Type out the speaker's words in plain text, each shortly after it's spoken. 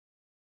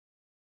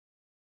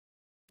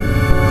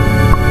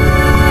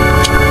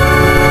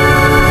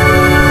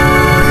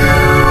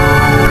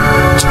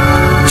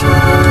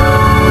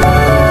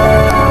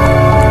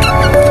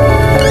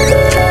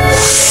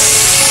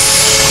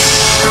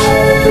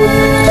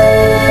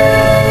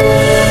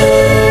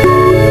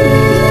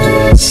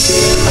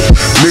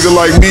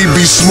Nigga like me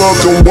be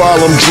smoking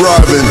while I'm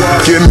driving,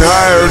 getting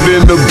higher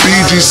than the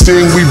BG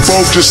sting. We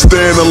both just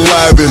stand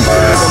alive and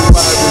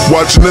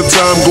watching the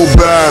time go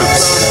by,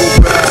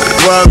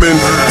 climbing.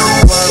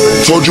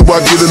 Told you I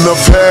get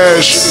enough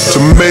hash to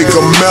make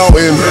a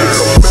mountain,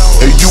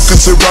 and you can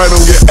sit right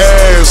on your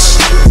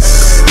ass,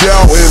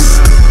 doubting,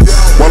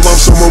 while I'm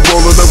somewhere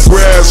rolling up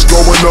grass,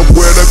 going up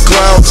where the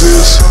clouds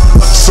is.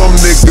 Some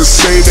niggas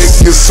say they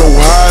get so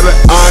high that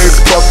I ain't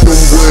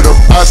fucking with them.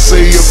 I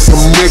say if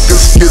them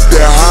niggas get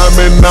that high,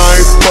 man, I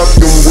ain't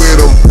fucking with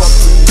them.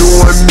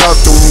 Doing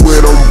nothing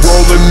with them,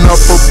 rolling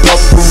up a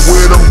puffin'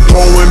 with them,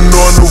 going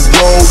on the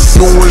road,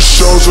 doing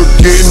shows or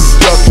getting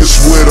duckets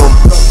with them.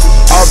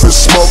 I've been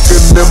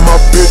smoking in my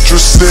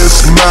picture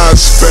since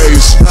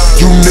MySpace.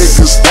 You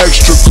niggas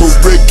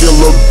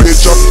extracurricular,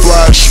 bitch, I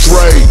fly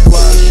straight.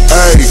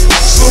 Ayy,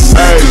 some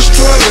niggas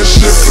try that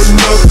shit for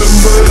nothing,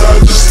 but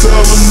I just tell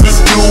them to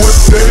do what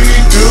they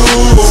do.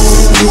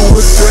 Do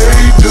what they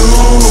do.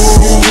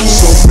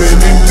 So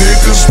many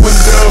niggas went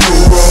down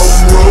the wrong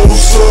road,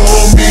 so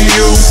homie,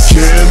 you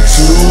can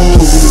too.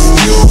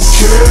 You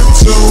can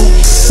too.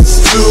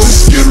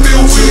 Just give me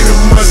weed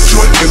in my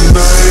joint and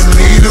I ain't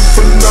need it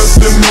for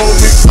nothing,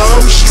 homie.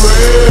 I'm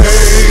straight,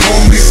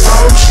 homie,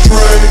 I'm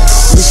straight.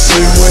 The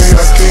same way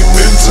I came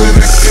into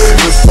the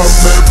game. If I'm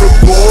ever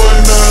born,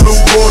 I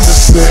don't born the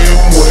same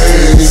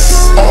way.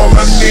 All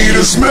I need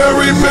is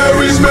Mary,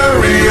 Mary,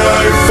 Mary.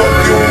 I ain't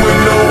fucking with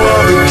no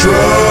other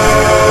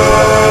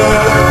drug.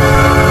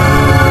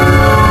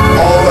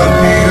 All I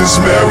need is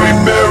Mary,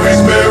 Mary,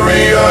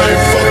 Mary. I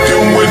ain't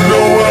fucking with no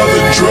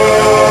other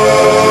drug.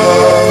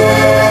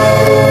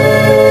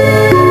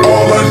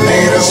 All I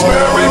need is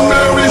Mary,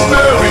 Mary,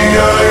 Mary.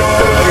 I ain't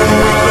fucking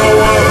with no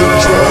other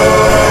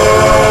drug.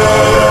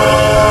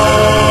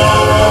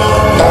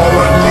 All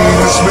I need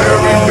is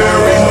Mary,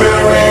 Mary,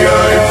 Mary.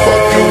 I ain't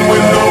fucking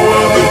with no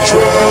other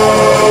drug.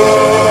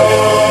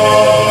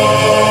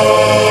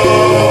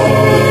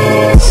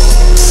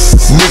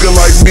 Nigga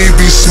like me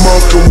be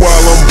smoking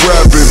while I'm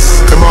rapping,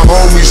 and my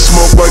homies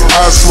smoke like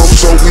I smoke,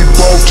 so we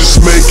both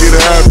just make it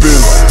happen.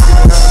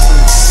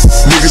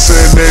 Niggas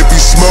saying they be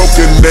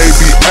smoking, they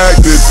be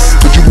acting,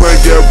 but you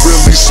ain't get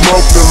really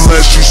smoked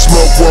unless you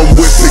smoke one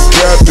with the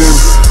captain.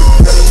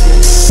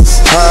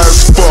 High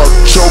as fuck,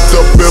 choked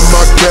up in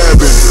my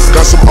cabin.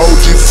 Got some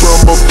OG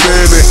from a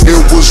pen and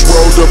it was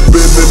rolled up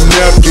in the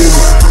napkin.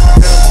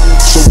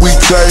 So we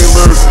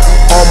tailored,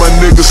 all my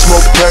niggas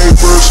smoke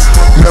papers.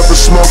 Never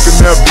smoking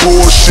that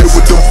bullshit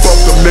with them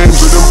fucked up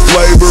names of them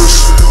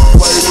flavors.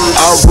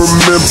 I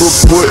remember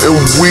putting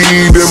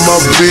weed in my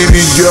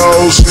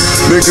videos.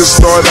 Niggas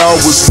thought I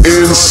was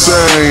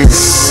insane.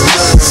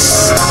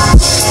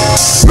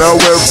 Now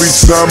every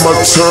time I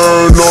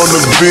turn on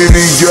the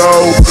video,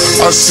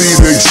 I see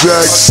the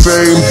exact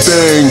same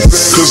thing.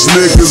 Cause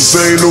niggas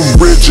ain't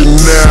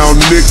original,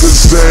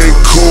 niggas ain't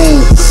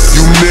cool.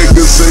 You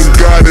niggas ain't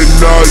got it,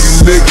 nah, you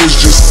niggas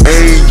just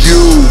ain't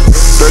you.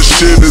 That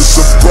shit is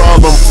a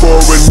problem for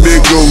a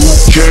nigga who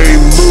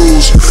can't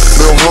lose.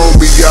 Now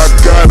homie, I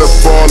got a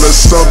ball,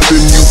 that's something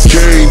you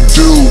can't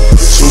do.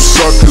 So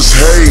suckers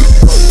hate,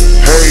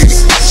 hate.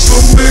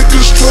 Some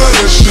niggas try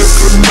that shit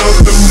for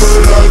nothing,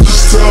 but I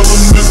just tell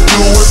them to do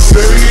what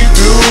they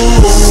do.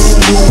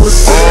 Do what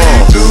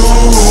they do.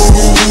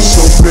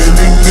 So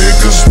many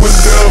niggas went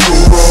down the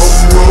wrong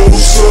road,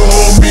 so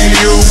homie,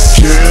 you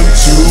can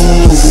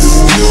too.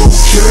 You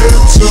can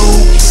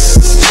too.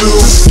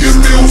 Just give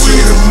me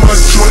weed in my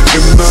joint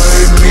and I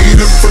ain't need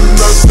it for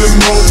nothing,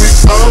 homie,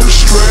 I'm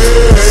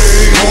straight.